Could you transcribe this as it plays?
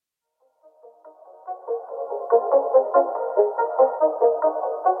Hey,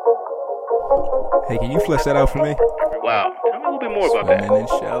 can you flesh that out for me? Wow. Tell me a little bit more about that. Swimming in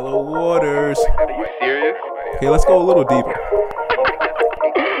shallow waters. Are you serious? Okay, let's go a little deeper.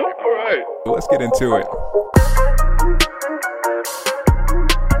 All right. Let's get into it.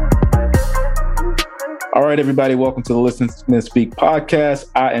 All right, everybody, welcome to the Listen and Speak podcast.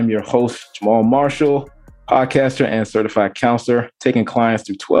 I am your host, Jamal Marshall, podcaster and certified counselor, taking clients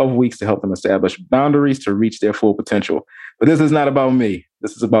through 12 weeks to help them establish boundaries to reach their full potential. But this is not about me.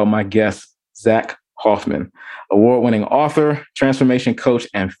 This is about my guest, Zach Hoffman, award-winning author, transformation coach,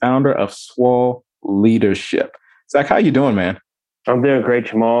 and founder of Swall Leadership. Zach, how you doing, man? I'm doing great,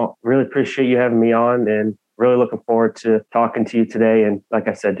 Jamal. Really appreciate you having me on and really looking forward to talking to you today. And like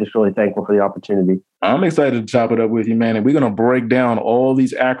I said, just really thankful for the opportunity. I'm excited to chop it up with you, man. And we're going to break down all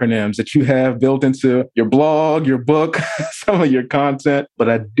these acronyms that you have built into your blog, your book, some of your content. But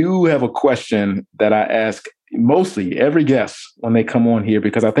I do have a question that I ask mostly every guest when they come on here,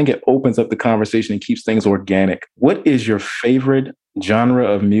 because I think it opens up the conversation and keeps things organic. What is your favorite genre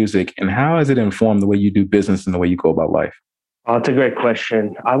of music, and how has it informed the way you do business and the way you go about life? Oh, it's a great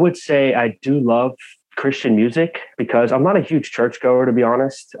question. I would say I do love Christian music because I'm not a huge churchgoer, to be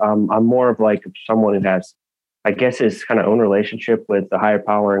honest. I'm more of like someone who has, I guess, his kind of own relationship with the higher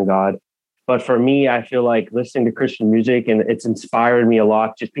power and God. But for me, I feel like listening to Christian music, and it's inspired me a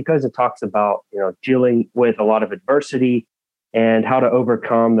lot just because it talks about, dealing with a lot of adversity and how to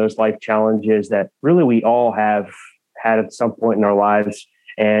overcome those life challenges that really we all have had at some point in our lives.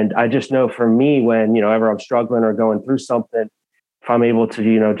 And I just know for me, when, ever I'm struggling or going through something, if I'm able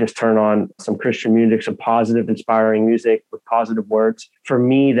to, just turn on some Christian music, some positive, inspiring music with positive words, for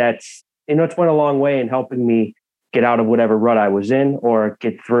me, that's, it's went a long way in helping me get out of whatever rut I was in or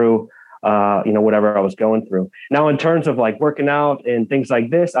get through, whatever I was going through. Now, in terms of like working out and things like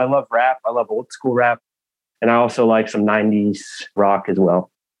this, I love rap. I love old school rap. And I also like some 90s rock as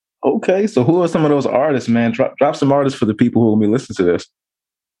well. Okay. So who are some of those artists, man? Drop some artists for the people who will be listening to this.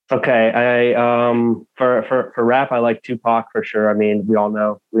 Okay. For rap, I like Tupac for sure. I mean, we all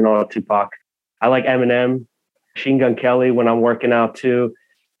know Tupac. I like Eminem, Machine Gun Kelly when I'm working out too.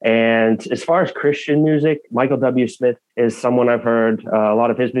 And as far as Christian music, Michael W. Smith is someone I've heard a lot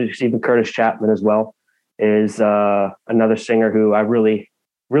of his music. Stephen Curtis Chapman as well is another singer who I really,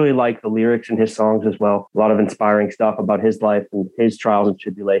 really like the lyrics in his songs as well. A lot of inspiring stuff about his life and his trials and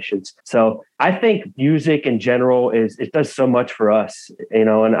tribulations. So I think music in general it does so much for us, and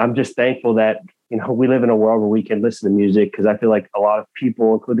I'm just thankful that, we live in a world where we can listen to music, because I feel like a lot of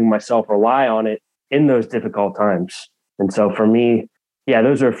people, including myself, rely on it in those difficult times. And so for me, yeah,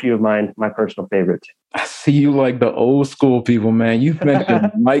 those are a few of my personal favorites. I see you like the old school people, man. You've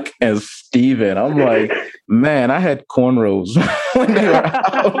mentioned Mike and Steven. I'm like, man, I had cornrows when they were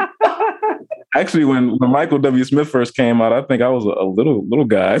out. Actually, when Michael W. Smith first came out, I think I was a little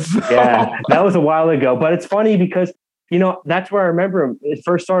guy. Yeah, that was a while ago. But it's funny because, that's where I remember him. It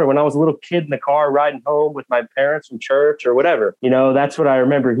first started when I was a little kid in the car riding home with my parents from church or whatever. That's what I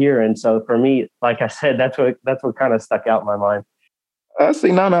remember hearing. So for me, like I said, that's what kind of stuck out in my mind. I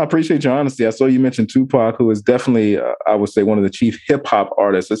see. No, I appreciate your honesty. I saw you mention Tupac, who is definitely, I would say, one of the chief hip hop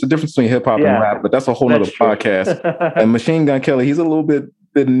artists. There's a difference between hip hop and rap, but that's a whole nother podcast. And Machine Gun Kelly, he's a little bit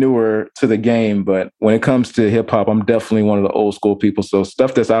newer to the game, but when it comes to hip hop, I'm definitely one of the old school people. So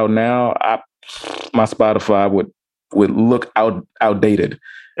stuff that's out now, my Spotify would look outdated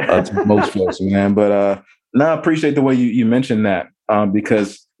to most folks, man. But I appreciate the way you mentioned that,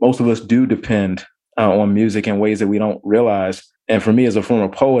 because most of us do depend on music in ways that we don't realize. And for me, as a former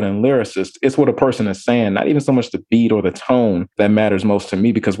poet and lyricist, it's what a person is saying, not even so much the beat or the tone that matters most to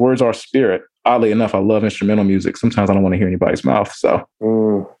me, because words are spirit. Oddly enough, I love instrumental music. Sometimes I don't want to hear anybody's mouth. So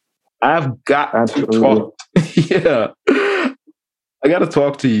I've got to talk. Yeah. I got to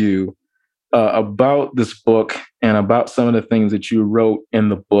talk to you about this book and about some of the things that you wrote in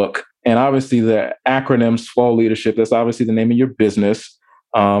the book. And obviously the acronym Swall Leadership, that's obviously the name of your business.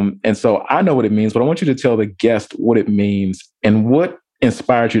 And so I know what it means, but I want you to tell the guest what it means and what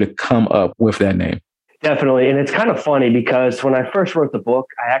inspired you to come up with that name. Definitely. And it's kind of funny because when I first wrote the book,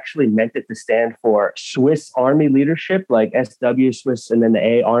 I actually meant it to stand for Swiss Army Leadership, like SW Swiss and then the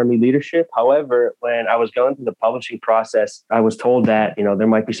A Army Leadership. However, when I was going through the publishing process, I was told that, there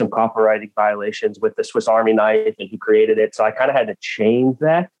might be some copyright violations with the Swiss Army knife and who created it. So I kind of had to change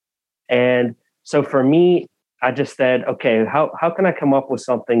that. And so for me, I just said, okay, how can I come up with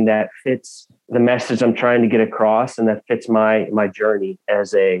something that fits the message I'm trying to get across and that fits my journey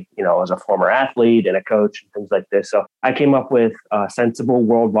as a former athlete and a coach and things like this. So I came up with sensible,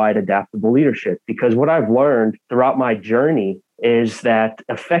 worldwide, adaptable leadership, because what I've learned throughout my journey is that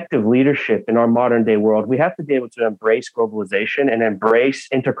effective leadership in our modern day world, we have to be able to embrace globalization and embrace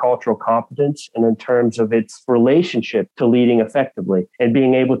intercultural competence, and in terms of its relationship to leading effectively and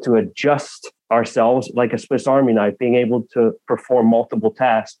being able to adjust ourselves like a Swiss Army knife, being able to perform multiple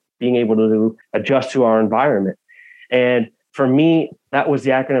tasks, being able to adjust to our environment. And for me, that was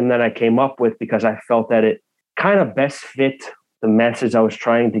the acronym that I came up with because I felt that it kind of best fit the message I was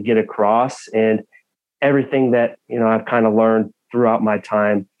trying to get across, and everything that, I've kind of learned throughout my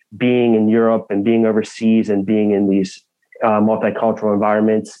time being in Europe and being overseas and being in these multicultural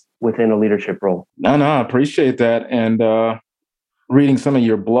environments within a leadership role. No, I appreciate that. And reading some of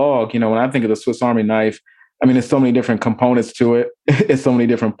your blog, when I think of the Swiss Army knife, I mean, there's so many different components to it. It's so many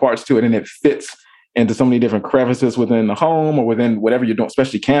different parts to it, and it fits into so many different crevices within the home or within whatever you're doing,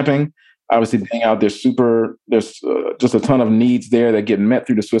 especially camping. Obviously, being out there's just a ton of needs there that get met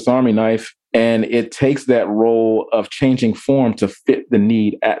through the Swiss Army knife. And it takes that role of changing form to fit the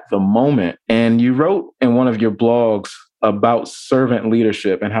need at the moment. And you wrote in one of your blogs about servant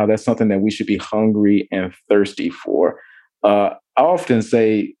leadership and how that's something that we should be hungry and thirsty for. I often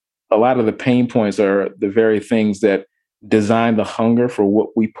say a lot of the pain points are the very things that design the hunger for what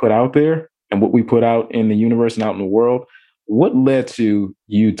we put out there and what we put out in the universe and out in the world. What led to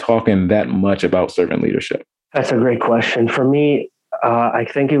you talking that much about servant leadership? That's a great question. For me, I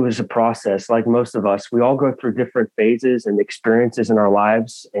think it was a process. Like most of us, we all go through different phases and experiences in our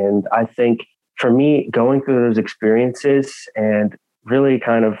lives. And I think for me, going through those experiences and really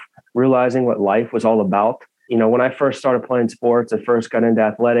kind of realizing what life was all about. When I first started playing sports and first got into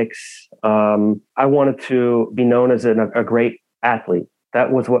athletics, I wanted to be known as a great athlete.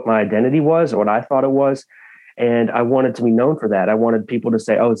 That was what my identity was, or what I thought it was. And I wanted to be known for that. I wanted people to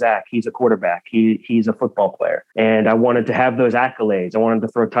say, oh, Zach, he's a quarterback. He's a football player. And I wanted to have those accolades. I wanted to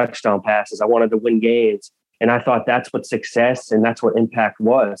throw touchdown passes. I wanted to win games. And I thought that's what success and that's what impact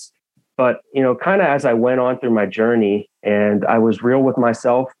was. But, kind of as I went on through my journey and I was real with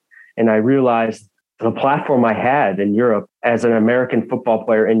myself, and I realized the platform I had in Europe as an American football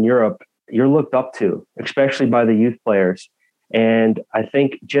player in Europe, you're looked up to, especially by the youth players. And I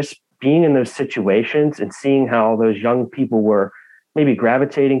think just being in those situations and seeing how those young people were maybe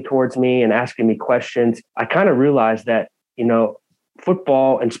gravitating towards me and asking me questions, I kind of realized that,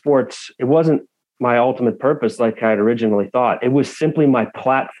 football and sports, it wasn't my ultimate purpose like I had originally thought. It was simply my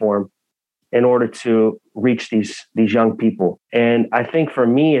platform in order to reach these young people. And I think for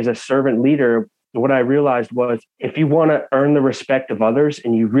me as a servant leader, what I realized was if you want to earn the respect of others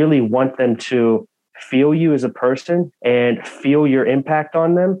and you really want them to feel you as a person and feel your impact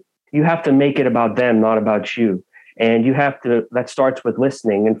on them, you have to make it about them, not about you. And that starts with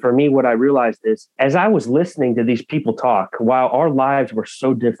listening. And for me, what I realized is as I was listening to these people talk, while our lives were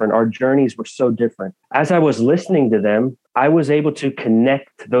so different, our journeys were so different, as I was listening to them, I was able to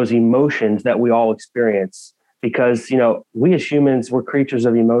connect those emotions that we all experience. Because, we as humans, we're creatures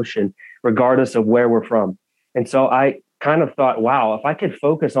of emotion, regardless of where we're from. And so I kind of thought, wow, if I could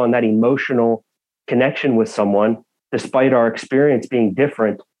focus on that emotional connection with someone, despite our experience being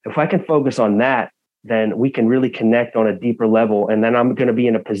different, if I can focus on that, then we can really connect on a deeper level. And then I'm going to be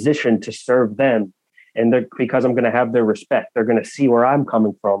in a position to serve them. And because I'm going to have their respect, they're going to see where I'm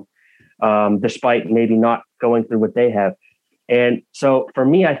coming from, despite maybe not going through what they have. And so for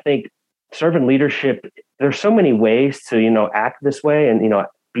me, I think servant leadership, there's so many ways to, act this way and,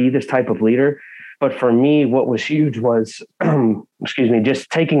 be this type of leader. But for me, what was huge was, just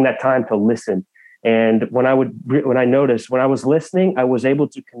taking that time to listen. And when I was listening, I was able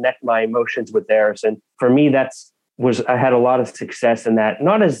to connect my emotions with theirs. And for me, I had a lot of success in that,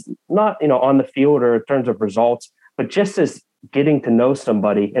 not on the field or in terms of results, but just as getting to know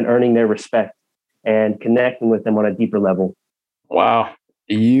somebody and earning their respect and connecting with them on a deeper level. Wow.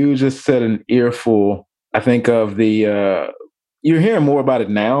 You just said an earful. I think of you're hearing more about it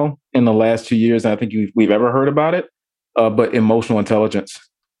now in the last 2 years than I think we've ever heard about it, but emotional intelligence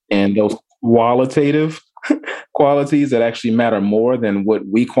and those qualitative qualities that actually matter more than what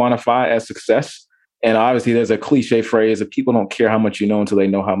we quantify as success. And obviously there's a cliche phrase that people don't care how much you know until they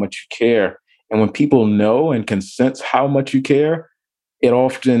know how much you care. And when people know and can sense how much you care, it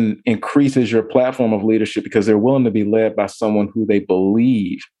often increases your platform of leadership because they're willing to be led by someone who they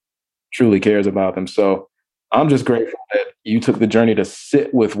believe truly cares about them. So I'm just grateful that you took the journey to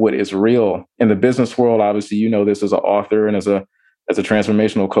sit with what is real. In the business world, obviously, this as an author and as a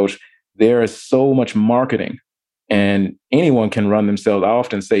transformational coach, there is so much marketing and anyone can run themselves, I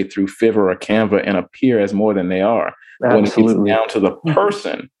often say, through Fiverr or Canva and appear as more than they are. Absolutely. When it gets down to the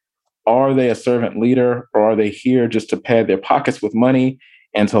person, are they a servant leader or are they here just to pad their pockets with money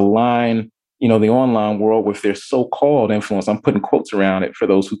and to line, the online world with their so-called influence. I'm putting quotes around it for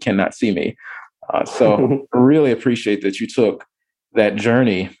those who cannot see me. So I really appreciate that you took that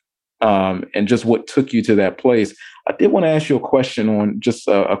journey and just what took you to that place. I did want to ask you a question on just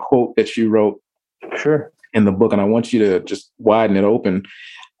a quote that you wrote Sure. in the book, and I want you to just widen it open.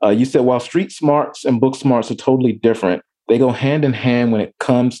 You said, while street smarts and book smarts are totally different, they go hand in hand when it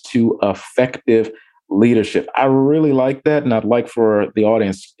comes to effective leadership. I really like that, and I'd like for the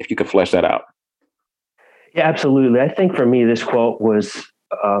audience if you could flesh that out. Yeah, absolutely. I think for me, this quote was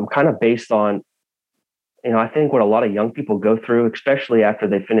kind of based on, I think what a lot of young people go through, especially after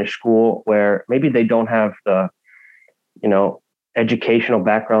they finish school, where maybe they don't have the, educational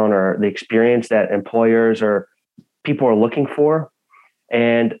background or the experience that employers or people are looking for.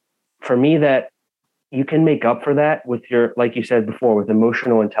 And for me, that you can make up for that with your, like you said before, with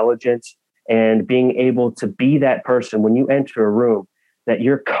emotional intelligence and being able to be that person when you enter a room, that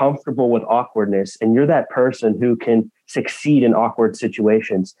you're comfortable with awkwardness and you're that person who can succeed in awkward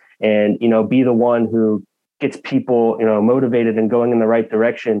situations and, be the one who gets people, motivated and going in the right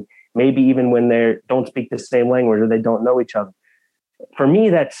direction, maybe even when they don't speak the same language or they don't know each other. For me,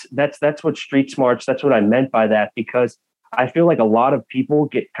 that's what street smarts, that's what I meant by that, because I feel like a lot of people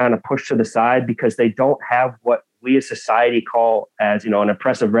get kind of pushed to the side because they don't have what we as society call as, an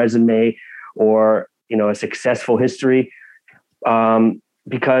impressive resume or, a successful history,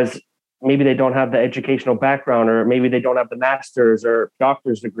 because maybe they don't have the educational background or maybe they don't have the master's or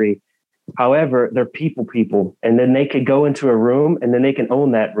doctor's degree. However, they're people, and then they could go into a room and then they can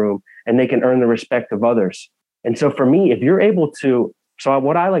own that room and they can earn the respect of others. And so for me, if you're able to, so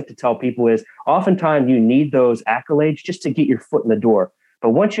what I like to tell people is oftentimes you need those accolades just to get your foot in the door. But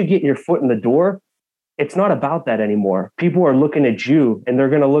once you get your foot in the door, it's not about that anymore. People are looking at you and they're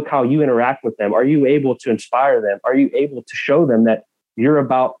going to look how you interact with them. Are you able to inspire them? Are you able to show them that you're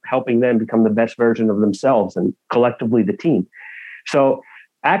about helping them become the best version of themselves and collectively the team? So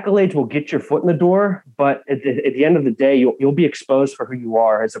accolades will get your foot in the door, but at the end of the day, you'll be exposed for who you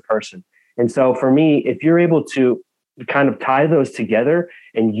are as a person. And so for me, if you're able to kind of tie those together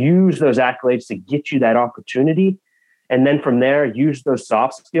and use those accolades to get you that opportunity, and then from there, use those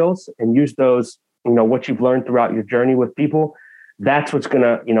soft skills and use those, what you've learned throughout your journey with people, that's what's going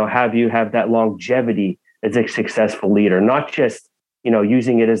to, have you have that longevity as a successful leader, not just,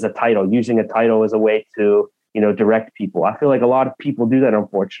 using it as a title, using a title as a way to, direct people. I feel like a lot of people do that.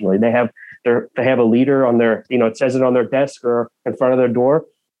 Unfortunately, they have a leader on their, it says it on their desk or in front of their door.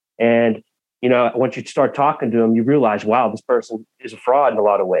 And, once you start talking to them, you realize, wow, this person is a fraud in a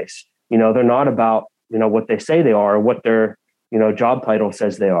lot of ways. They're not about, what they say they are or what their, job title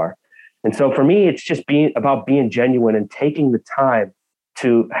says they are. And so for me, it's just about being genuine and taking the time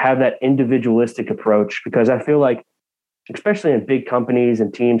to have that individualistic approach, because I feel like, especially in big companies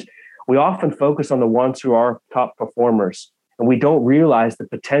and teams, we often focus on the ones who are top performers, and we don't realize the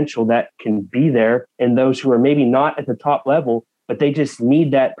potential that can be there in those who are maybe not at the top level, but they just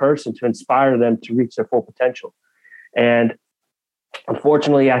need that person to inspire them to reach their full potential. And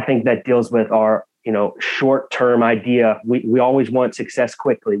unfortunately, I think that deals with our, short-term idea. We always want success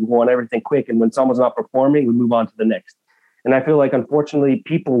quickly. We want everything quick. And when someone's not performing, we move on to the next. And I feel like, unfortunately,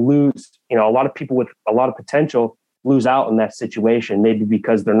 people lose, a lot of people with a lot of potential lose out in that situation, maybe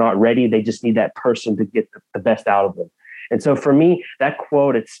because they're not ready. They just need that person to get the best out of them. And so for me, that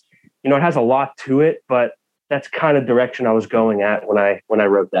quote, it's, it has a lot to it, but that's kind of direction I was going at when I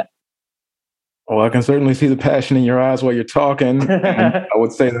wrote that. Well, I can certainly see the passion in your eyes while you're talking. And I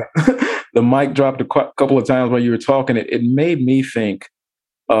would say that the mic dropped a couple of times while you were talking. It made me think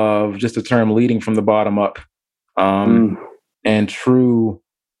of just the term leading from the bottom up, and true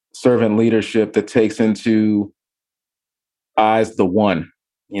servant leadership that takes into eyes the one.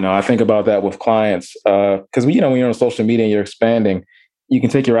 I think about that with clients because when you're on social media and you're expanding, you can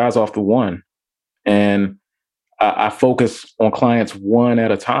take your eyes off the one. And I focus on clients one at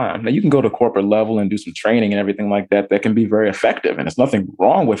a time. Now, you can go to corporate level and do some training and everything like that. That can be very effective. And there's nothing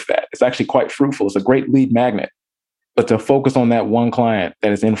wrong with that. It's actually quite fruitful. It's a great lead magnet. But to focus on that one client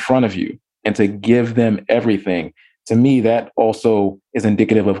that is in front of you and to give them everything, to me, that also is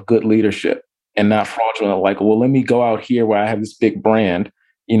indicative of good leadership and not fraudulent. Like, well, let me go out here where I have this big brand,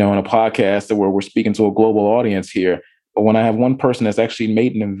 in a podcast where we're speaking to a global audience here. But when I have one person that's actually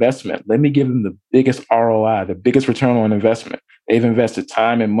made an investment, let me give them the biggest ROI, the biggest return on investment. They've invested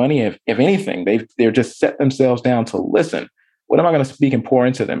time and money. If anything, they're just set themselves down to listen. What am I going to speak and pour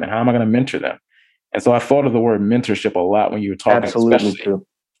into them? And how am I going to mentor them? And so I thought of the word mentorship a lot when you were talking, Absolutely especially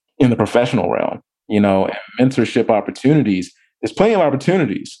in the professional realm, and mentorship opportunities. There's plenty of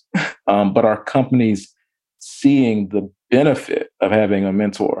opportunities, but are companies seeing the benefit of having a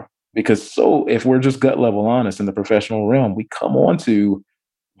mentor Because so if we're just gut level honest in the professional realm, we come on to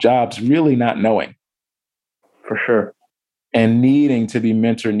jobs really not knowing. For sure. And needing to be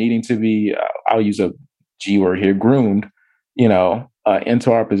mentored, needing to be, I'll use a G word here, groomed,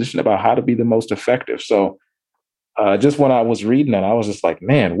 into our position about how to be the most effective. So just when I was reading that, I was just like,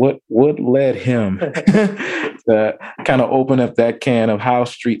 man, what led him to kind of open up that can of how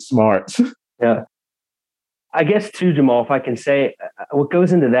street smarts? Yeah. I guess too, Jamal, if I can say what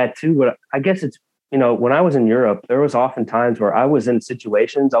goes into that too, but I guess it's, when I was in Europe, there was often times where I was in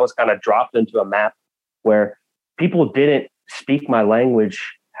situations, I was kind of dropped into a map where people didn't speak my language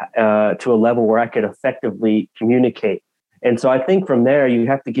to a level where I could effectively communicate. And so I think from there, you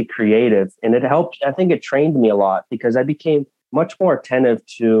have to get creative, and it helped. I think it trained me a lot because I became much more attentive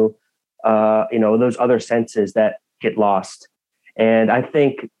to, those other senses that get lost. And I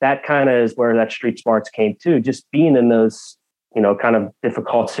think that kind of is where that street smarts came too, just being in those, kind of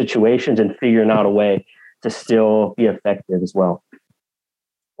difficult situations and figuring out a way to still be effective as well.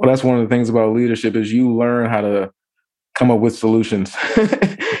 Well, that's one of the things about leadership is you learn how to come up with solutions.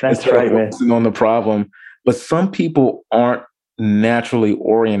 That's right, man. On the problem. But some people aren't naturally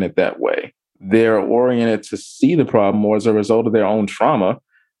oriented that way. They're oriented to see the problem or as a result of their own trauma,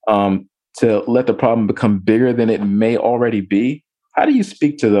 to let the problem become bigger than it may already be. How do you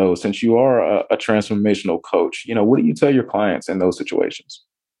speak to those since you are a transformational coach? What do you tell your clients in those situations?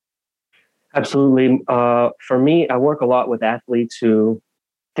 Absolutely. For me, I work a lot with athletes who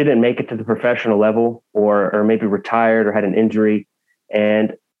didn't make it to the professional level or maybe retired or had an injury.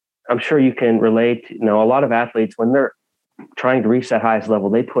 And I'm sure you can relate, a lot of athletes, when they're trying to reach that highest level,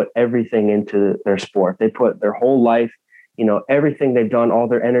 they put everything into their sport. They put their whole life, everything they've done, all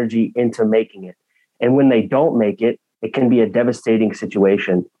their energy into making it. And when they don't make it, it can be a devastating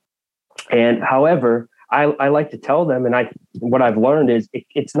situation. And however, I like to tell them, and what I've learned is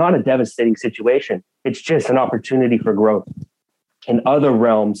it's not a devastating situation. It's just an opportunity for growth in other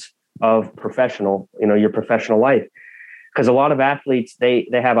realms of your professional life. Because a lot of athletes, they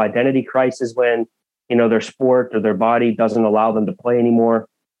have identity crisis when, their sport or their body doesn't allow them to play anymore.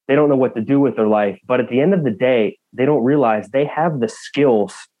 They don't know what to do with their life. But at the end of the day, they don't realize they have the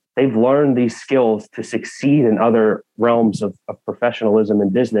skills. They've learned these skills to succeed in other realms of professionalism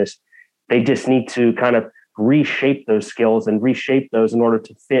and business. They just need to kind of reshape those skills and reshape those in order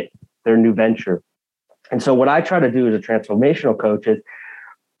to fit their new venture. And so what I try to do as a transformational coach is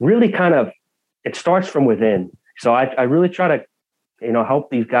really it starts from within. So I really try to, help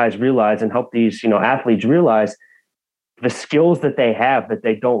these guys realize and help these, athletes realize the skills that they have that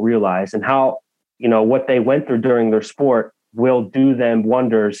they don't realize and how, what they went through during their sport will do them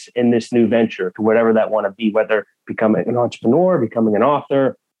wonders in this new venture to whatever that want to be, whether becoming an entrepreneur, becoming an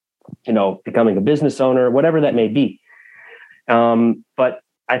author, becoming a business owner, whatever that may be. But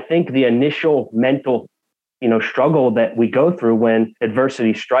I think the initial mental, struggle that we go through when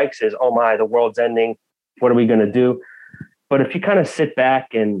adversity strikes is, oh my, the world's ending. What are we going to do? But if you kind of sit back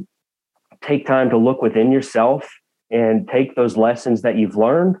and take time to look within yourself and take those lessons that you've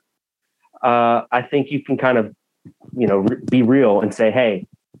learned, I think you can kind of, be real and say, hey,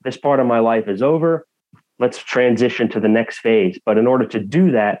 this part of my life is over. Let's transition to the next phase. But in order to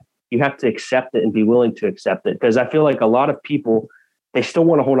do that, you have to accept it and be willing to accept it. Because I feel like a lot of people, they still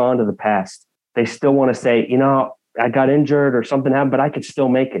want to hold on to the past. They still want to say, I got injured or something happened, but I could still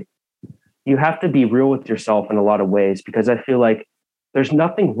make it. You have to be real with yourself in a lot of ways, because I feel like there's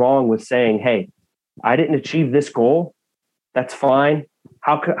nothing wrong with saying, hey, I didn't achieve this goal. That's fine.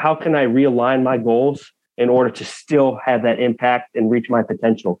 How can I realign my goals in order to still have that impact and reach my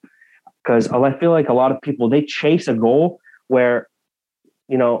potential? Because I feel like a lot of people, they chase a goal where,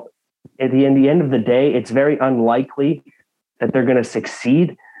 at the end of the day, it's very unlikely that they're going to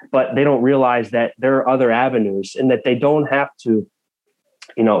succeed, but they don't realize that there are other avenues and that they don't have to,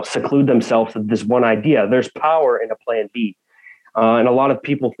 seclude themselves with this one idea. There's power in a plan B. And a lot of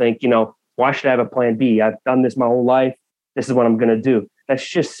people think, why should I have a plan B? I've done this my whole life. This is what I'm going to do. That's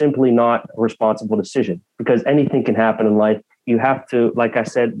just simply not a responsible decision, because anything can happen in life. You have to, like I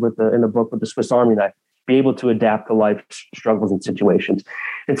said in the book with the Swiss Army knife, be able to adapt to life's struggles and situations.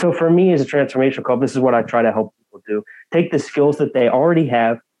 And so for me as a transformational coach, this is what I try to help people do. Take the skills that they already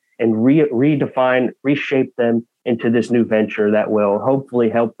have and redefine, reshape them into this new venture that will hopefully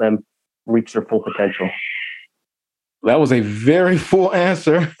help them reach their full potential. That was a very full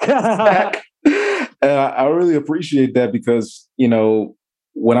answer, Zach. I really appreciate that, because,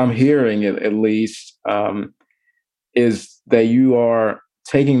 what I'm hearing at least is that you are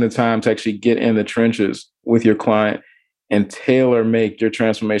taking the time to actually get in the trenches with your client and tailor make your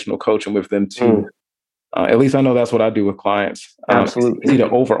transformational coaching with them to At least I know that's what I do with clients. Absolutely. It's easy to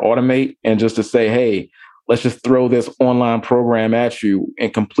over automate and just to say, hey, let's just throw this online program at you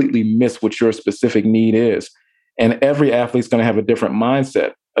and completely miss what your specific need is. And every athlete's going to have a different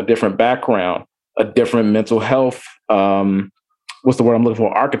mindset, a different background, a different mental health. What's the word I'm looking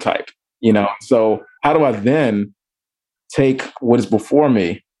for? Archetype, So how do I then take what is before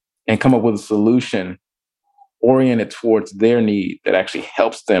me and come up with a solution oriented towards their need that actually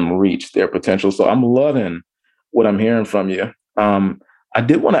helps them reach their potential? So I'm loving what I'm hearing from you. I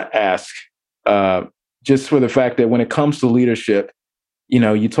did want to ask, just for the fact that when it comes to leadership,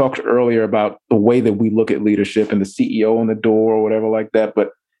 you talked earlier about the way that we look at leadership and the CEO on the door or whatever like that. But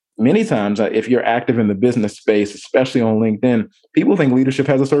many times, if you're active in the business space, especially on LinkedIn, people think leadership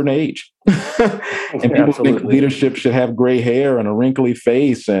has a certain age. And people Absolutely. think leadership should have gray hair and a wrinkly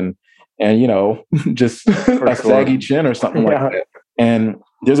face and just a saggy chin or something like that. And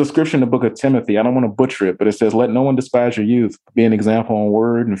there's a scripture in the book of Timothy. I don't want to butcher it, but it says, let no one despise your youth. Be an example on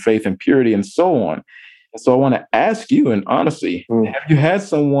word and faith and purity and so on. And so I want to ask you, in honesty, have you had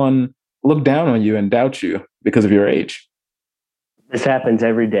someone look down on you and doubt you because of your age? This happens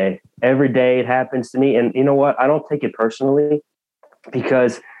every day. Every day it happens to me. And you know what? I don't take it personally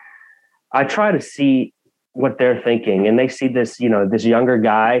because I try to see what they're thinking. And they see this, this younger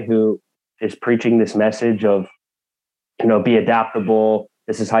guy who is preaching this message of, be adaptable.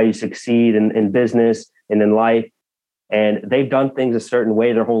 This is how you succeed in business and in life. And they've done things a certain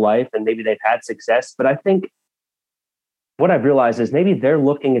way their whole life, and maybe they've had success. But I think what I've realized is maybe they're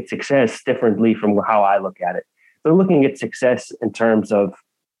looking at success differently from how I look at it. They're looking at success in terms of,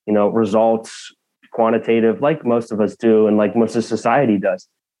 results, quantitative, like most of us do, and like most of society does.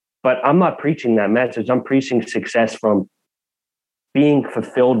 But I'm not preaching that message. I'm preaching success from being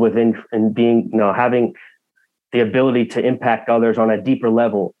fulfilled within and being, having the ability to impact others on a deeper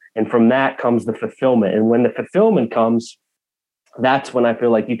level. And from that comes the fulfillment. And when the fulfillment comes, that's when I feel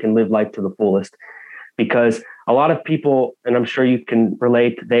like you can live life to the fullest. Because a lot of people, and I'm sure you can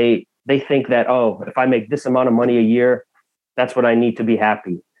relate, they think that, if I make this amount of money a year, that's what I need to be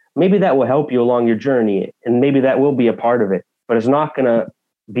happy. Maybe that will help you along your journey, and maybe that will be a part of it, but it's not going to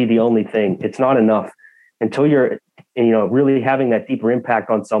be the only thing. It's not enough until you're, really having that deeper impact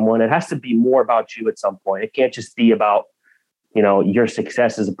on someone. It has to be more about you at some point. It can't just be about, your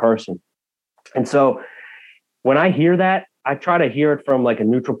success as a person. And so when I hear that, I try to hear it from like a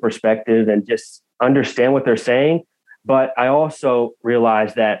neutral perspective and just understand what they're saying. But I also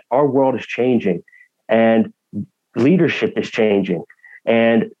realize that our world is changing and leadership is changing.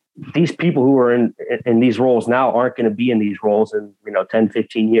 And these people who are in these roles now aren't going to be in these roles in, 10,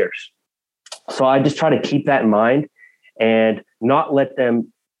 15 years. So I just try to keep that in mind and not let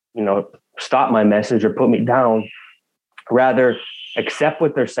them, stop my message or put me down. Rather, accept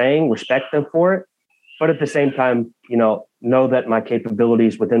what they're saying, respect them for it. But at the same time, know that my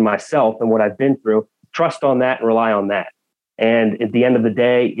capabilities within myself and what I've been through, trust on that and rely on that. And at the end of the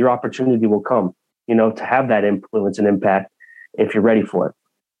day, your opportunity will come, to have that influence and impact if you're ready for it.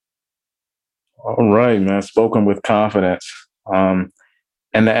 All right, man. Spoken with confidence. And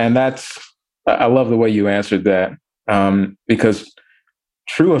that's, I love the way you answered that, because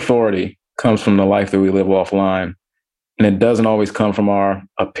true authority comes from the life that we live offline. And it doesn't always come from our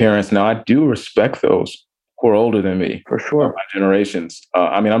appearance. Now, I do respect those who are older than me. For sure. My generations.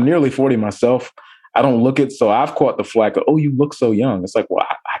 I'm nearly 40 myself. I don't look it. So I've caught the flack of, you look so young. It's like, well,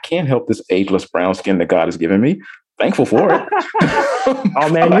 I can't help this ageless brown skin that God has given me. Thankful for it. Oh,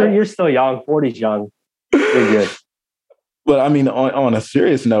 man, you're still young. 40's young. You're good. But on a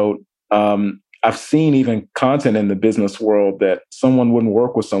serious note, I've seen even content in the business world that someone wouldn't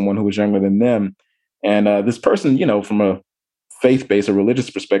work with someone who was younger than them. And this person, from a faith-based or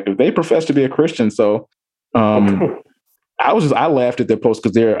religious perspective, they profess to be a Christian. So I laughed at their post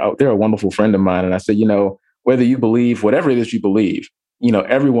because they're a wonderful friend of mine. And I said, whether you believe whatever it is you believe,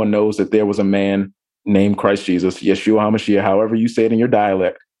 everyone knows that there was a man named Christ Jesus, Yeshua HaMashiach, however you say it in your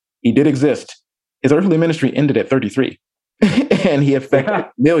dialect. He did exist. His earthly ministry ended at 33. And he affected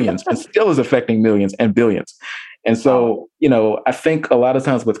millions and still is affecting millions and billions. And so, I think a lot of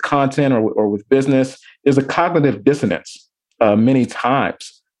times with content or with business, there's a cognitive dissonance many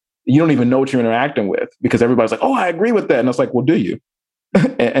times. You don't even know what you're interacting with because everybody's like, I agree with that. And it's like, well, do you?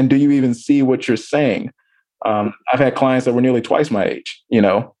 And do you even see what you're saying? I've had clients that were nearly twice my age.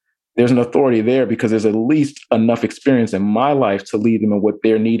 There's an authority there because there's at least enough experience in my life to lead them in what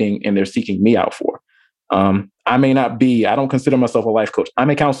they're needing and they're seeking me out for. I don't consider myself a life coach.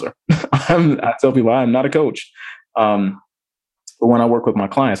 I'm a counselor. I tell people I'm not a coach. But when I work with my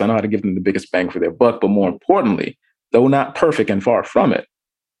clients, I know how to give them the biggest bang for their buck. But more importantly, though not perfect and far from it,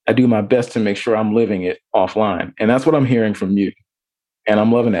 I do my best to make sure I'm living it offline. And that's what I'm hearing from you. And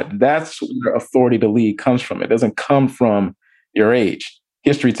I'm loving that. That's where authority to lead comes from. It doesn't come from your age.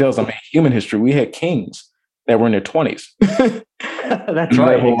 History tells, I mean, human history, we had kings that were in their 20s. That's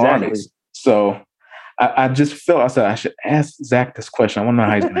right, exactly. Armies. So I just felt, I said, I should ask Zach this question. I want to know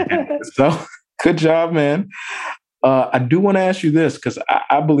how he's going to handle this. So good job, man. I do want to ask you this, because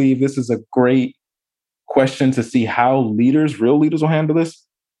I believe this is a great question to see how leaders, real leaders, will handle this.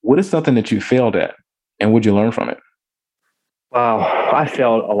 What is something that you failed at, and would you learn from it? Wow, I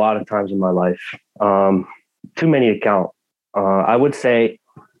failed a lot of times in my life. Too many to count. I would say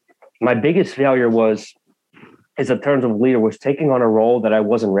my biggest failure in terms of leader, was taking on a role that I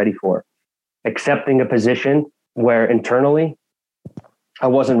wasn't ready for, accepting a position where internally I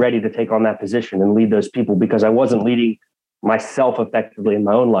wasn't ready to take on that position and lead those people because I wasn't leading myself effectively in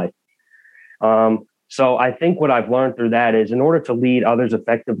my own life. So I think what I've learned through that is, in order to lead others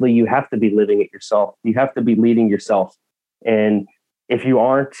effectively, you have to be living it yourself. You have to be leading yourself. And if you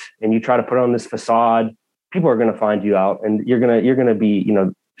aren't, and you try to put on this facade, people are going to find you out, and you're going to be,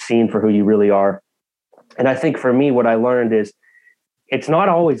 seen for who you really are. And I think for me, what I learned is, it's not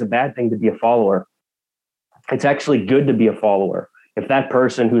always a bad thing to be a follower. It's actually good to be a follower. If that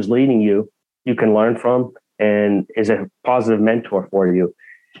person who's leading you, you can learn from and is a positive mentor for you.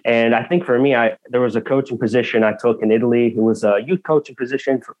 And I think for me, there was a coaching position I took in Italy. It was a youth coaching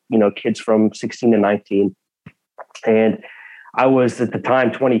position for, kids from 16 to 19. And I was at the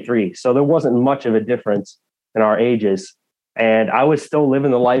time 23. So there wasn't much of a difference in our ages. And I was still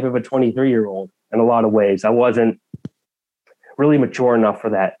living the life of a 23-year-old in a lot of ways. I wasn't really mature enough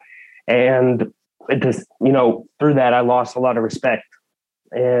for that. And it just, through that, I lost a lot of respect.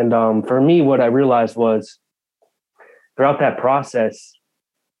 And for me, what I realized was, throughout that process,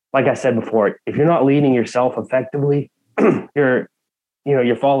 like I said before, if you're not leading yourself effectively, your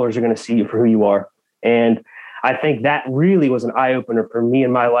followers are going to see you for who you are. And I think that really was an eye opener for me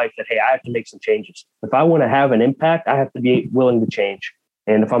in my life, that, hey, I have to make some changes. If I want to have an impact, I have to be willing to change.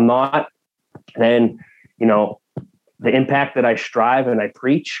 And if I'm not, then, the impact that I strive and I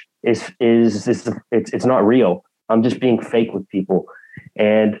preach is it's not real. I'm just being fake with people.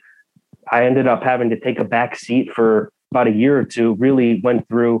 And I ended up having to take a back seat for about a year or two. Really went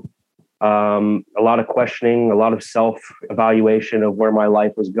through a lot of questioning, a lot of self-evaluation of where my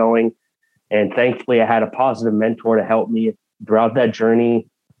life was going. And thankfully, I had a positive mentor to help me throughout that journey.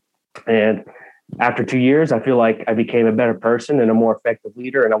 And after 2 years, I feel like I became a better person and a more effective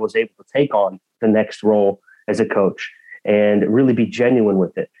leader, and I was able to take on the next role as a coach and really be genuine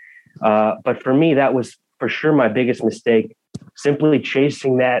with it. But for me, that was for sure my biggest mistake, simply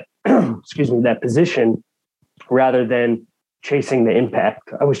chasing that, that position rather than chasing the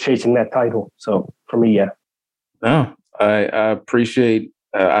impact. I was chasing that title. So for me, yeah. No, I appreciate,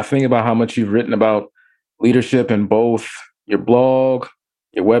 I think about how much you've written about leadership in both your blog,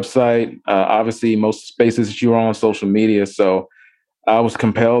 your website, obviously most spaces that you're on social media. So I was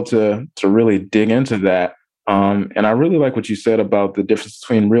compelled to really dig into that. And I really like what you said about the difference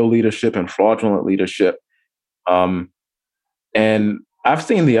between real leadership and fraudulent leadership. And I've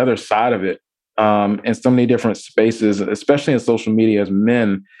seen the other side of it in so many different spaces, especially in social media. As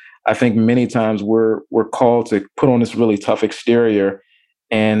men, I think many times we're called to put on this really tough exterior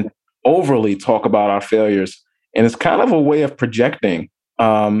and overly talk about our failures. And it's kind of a way of projecting.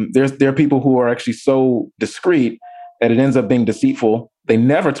 There are people who are actually so discreet that it ends up being deceitful. They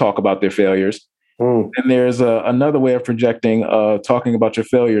never talk about their failures. And there's another way of projecting, talking about your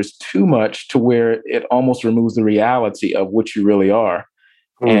failures too much to where it almost removes the reality of what you really are.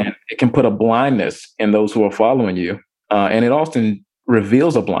 And it can put a blindness in those who are following you. And it often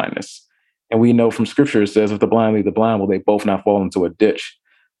reveals a blindness. And we know from scripture, it says, if the blind lead the blind, will they both not fall into a ditch?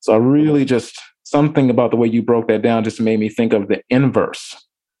 So I really just, something about the way you broke that down just made me think of the inverse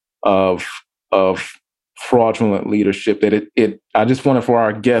of fraudulent leadership, that I just wanted for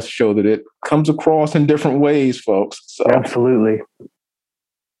our guests show that it comes across in different ways, folks. So absolutely.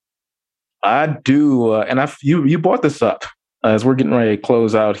 I do. And you brought this up as we're getting ready to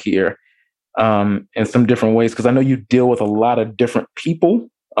close out here in some different ways, because I know you deal with a lot of different people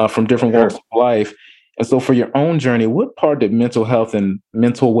from different walks of life. And so for your own journey, what part did mental health and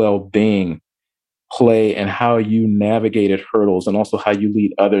mental well-being play in how you navigated hurdles, and also how you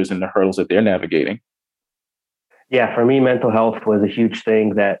lead others in the hurdles that they're navigating? Yeah, for me, mental health was a huge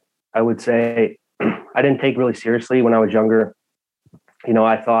thing that I would say I didn't take really seriously when I was younger.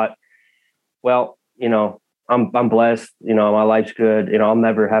 I thought, well, I'm blessed, my life's good, I'll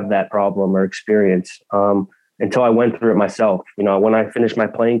never have that problem or experience until I went through it myself. When I finished my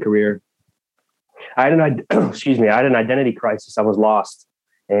playing career, I had an identity crisis. I was lost.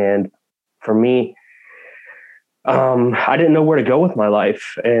 And for me, I didn't know where to go with my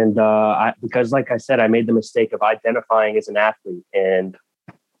life. And because like I said, I made the mistake of identifying as an athlete, and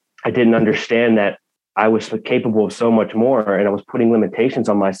I didn't understand that I was capable of so much more. And I was putting limitations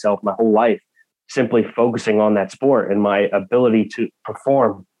on myself my whole life, simply focusing on that sport and my ability to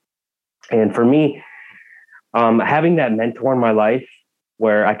perform. And for me, having that mentor in my life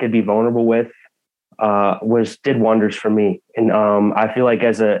where I could be vulnerable with did wonders for me. And I feel like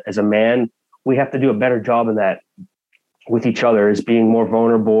as a man, we have to do a better job of that with each other, is being more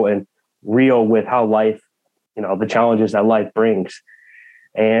vulnerable and real with how life, the challenges that life brings.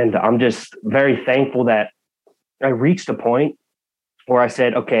 And I'm just very thankful that I reached a point where I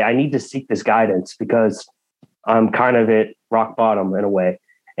said, okay, I need to seek this guidance because I'm kind of at rock bottom in a way.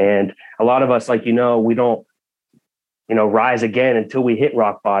 And a lot of us, we don't, rise again until we hit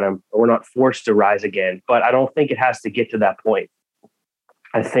rock bottom, or we're not forced to rise again. But I don't think it has to get to that point.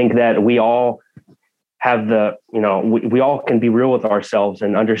 I think that we all have we all can be real with ourselves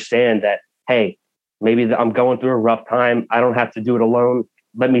and understand that, hey, maybe I'm going through a rough time. I don't have to do it alone.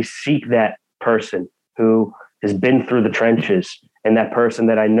 Let me seek that person who has been through the trenches, and that person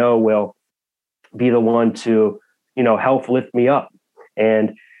that I know will be the one to, help lift me up.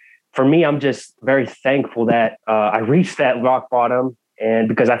 And for me, I'm just very thankful that I reached that rock bottom. And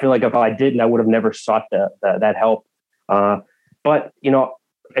because I feel like if I didn't, I would have never sought that help. But,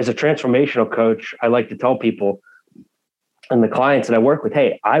 as a transformational coach, I like to tell people and the clients that I work with,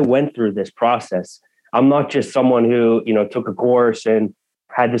 hey, I went through this process. I'm not just someone who, took a course and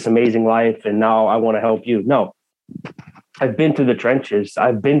had this amazing life and now I want to help you. No, I've been through the trenches.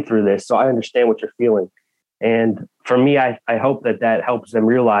 I've been through this, so I understand what you're feeling. And for me, I hope that helps them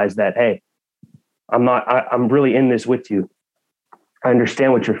realize that, hey, I'm really in this with you. I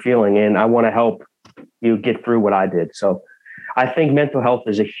understand what you're feeling, and I want to help you get through what I did. So I think mental health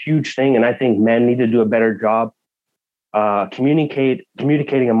is a huge thing, and I think men need to do a better job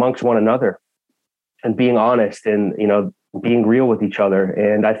communicating amongst one another and being honest and, being real with each other.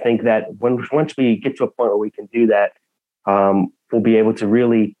 And I think that once we get to a point where we can do that, we'll be able to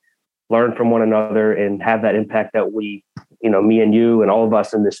really learn from one another and have that impact that we, me and you and all of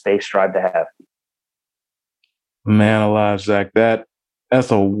us in this space strive to have. Man alive, Zach,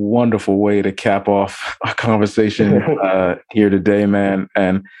 that's a wonderful way to cap off our conversation here today, man.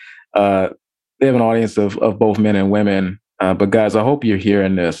 And they have an audience of both men and women. But guys, I hope you're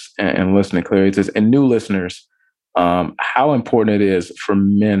hearing this and listening clearly to this. And new listeners, how important it is for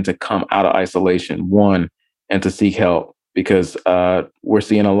men to come out of isolation, one, and to seek help, because we're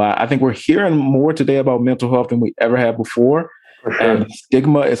seeing a lot. I think we're hearing more today about mental health than we ever have before. For sure. And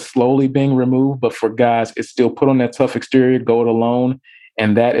stigma is slowly being removed, but for guys, it's still put on that tough exterior, go it alone.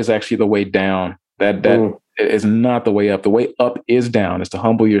 And that is actually the way down. That is not the way up. The way up is down. Is to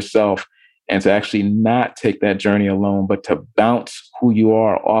humble yourself and to actually not take that journey alone, but to bounce who you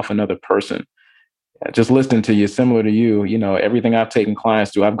are off another person. Just listening to you, similar to you, everything I've taken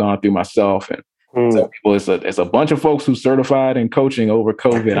clients through, I've gone through myself. And tell people it's a bunch of folks who certified in coaching over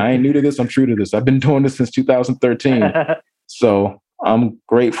COVID. I ain't new to this. I'm true to this. I've been doing this since 2013. So I'm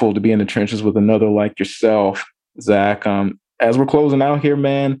grateful to be in the trenches with another like yourself, Zach. As we're closing out here,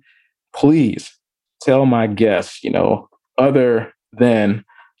 man, please tell my guests, other than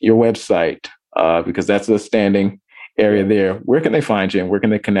your website, because that's a standing area there. Where can they find you and where can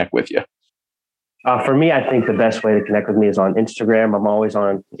they connect with you? For me, I think the best way to connect with me is on Instagram. I'm always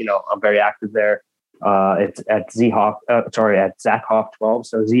on, I'm very active there. It's at Zach Hoff 12.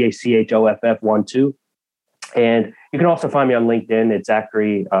 So ZACHOFF 12. And you can also find me on LinkedIn. It's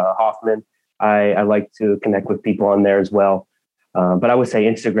Zachary Hoffman. I like to connect with people on there as well. But I would say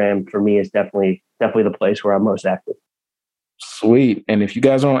Instagram for me is definitely the place where I'm most active. Sweet. And if you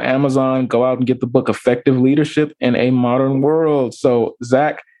guys are on Amazon, go out and get the book Effective Leadership in a Modern World. So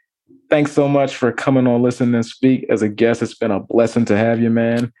Zach, thanks so much for coming on Listen and Speak as a guest. It's been a blessing to have you,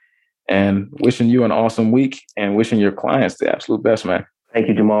 man. And wishing you an awesome week and wishing your clients the absolute best, man. Thank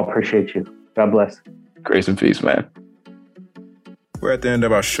you, Jamal. Appreciate you. God bless. Grace and peace, man. We're at the end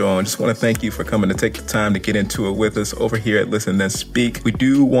of our show and just want to thank you for coming to take the time to get into it with us over here at Listen Then Speak. We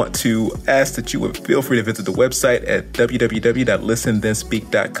do want to ask that you would feel free to visit the website at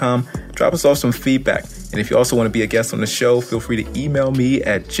www.listenthenSpeak.com. Drop us off some feedback. And if you also want to be a guest on the show, feel free to email me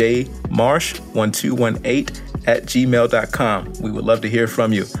at jmarsh1218@gmail.com. We would love to hear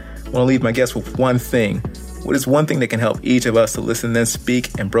from you. I want to leave my guests with one thing. What is one thing that can help each of us to listen, then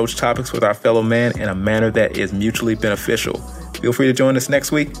speak, and broach topics with our fellow man in a manner that is mutually beneficial? Feel free to join us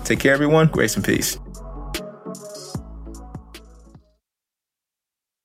next week. Take care, everyone. Grace and peace.